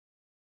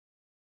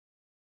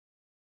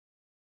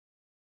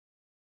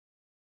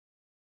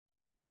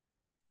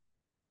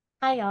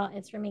Hi y'all,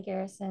 it's Remy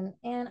Garrison,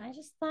 and I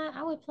just thought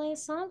I would play a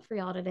song for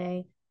y'all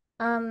today.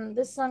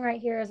 This song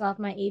right here is off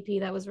my EP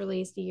that was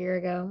released a year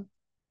ago.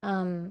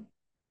 Um,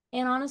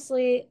 and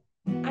honestly,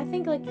 I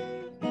think like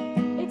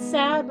it's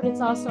sad, but it's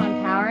also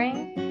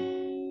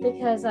empowering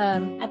because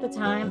at the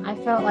time I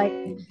felt like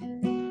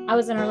I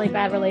was in a really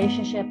bad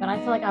relationship, and I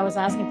felt like I was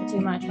asking for too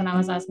much when I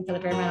was asking for the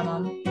bare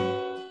minimum.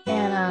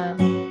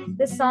 And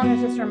this song is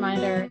just a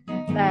reminder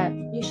that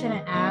you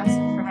shouldn't ask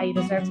for how you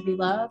deserve to be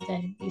loved,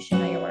 and you should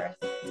know your worth.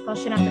 It's called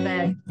Shouldn't Have to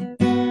Beg.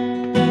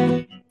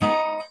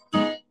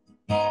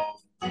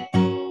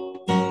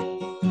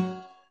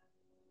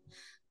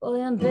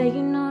 Boy, I'm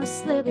begging on a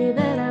slippery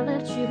that I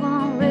left you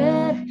on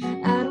red.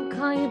 I don't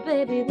call you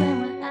baby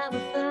when we're out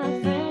with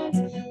our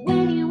friends.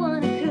 When you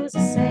wanna cruise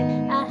and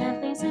say I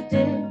have things to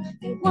do,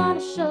 you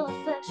wanna show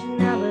affection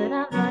now, but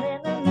I'm not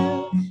in the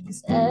mood.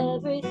 'Cause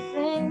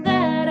everything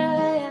that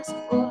I ask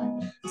for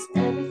is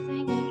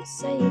everything you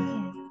say you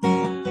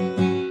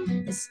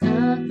can. It's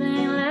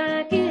nothing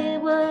like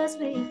it was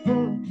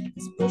before.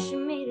 It's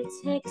pushing me to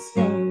take a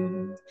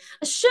stand.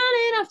 I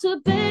shouldn't have to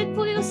beg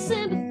for your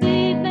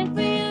sympathy, beg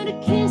for you to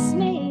kiss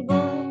me,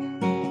 boy.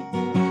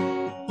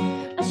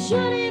 I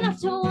shouldn't have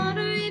to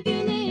wonder if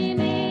you need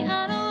me.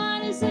 I know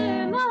I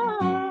deserve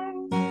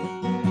more.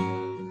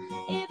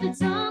 If it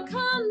don't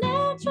come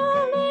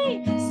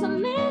naturally, so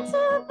meant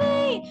to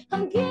be,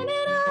 I'm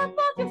getting up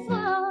off your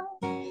floor.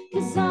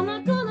 'Cause I'm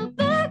not gonna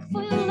beg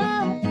for your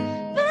love,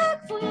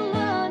 beg for your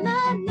love,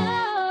 not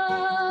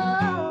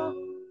now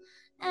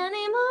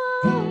anymore.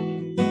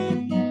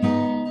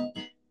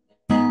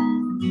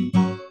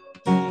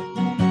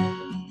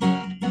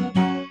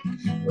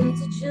 When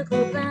did you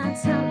go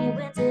back? Tell me,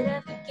 when did